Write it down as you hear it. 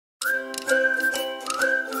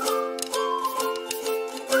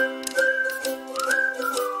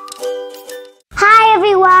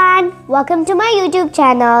Welcome to my YouTube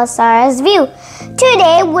channel, Sarah's View.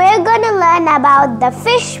 Today we're gonna learn about the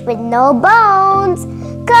fish with no bones.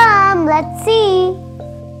 Come, let's see.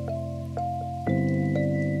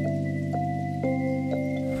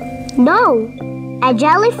 No, a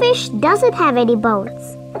jellyfish doesn't have any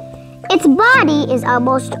bones. Its body is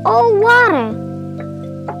almost all water.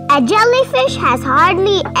 A jellyfish has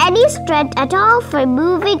hardly any strength at all for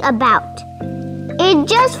moving about. It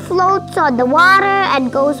just floats on the water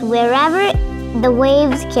and goes wherever the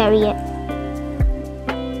waves carry it.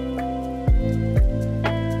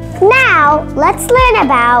 Now, let's learn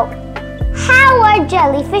about how are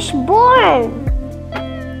jellyfish born?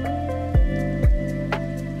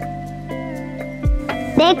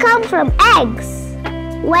 They come from eggs.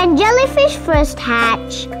 When jellyfish first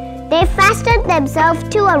hatch, they fasten themselves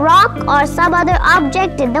to a rock or some other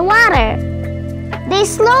object in the water. They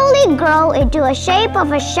slowly grow into a shape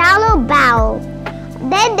of a shallow bowl.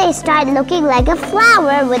 Then they start looking like a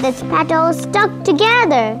flower with its petals stuck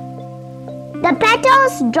together. The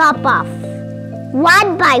petals drop off,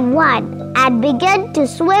 one by one, and begin to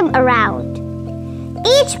swim around.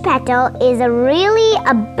 Each petal is really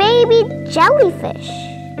a baby jellyfish.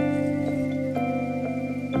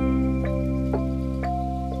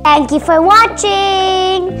 Thank you for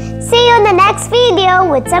watching. See you in the next video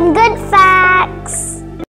with some good facts.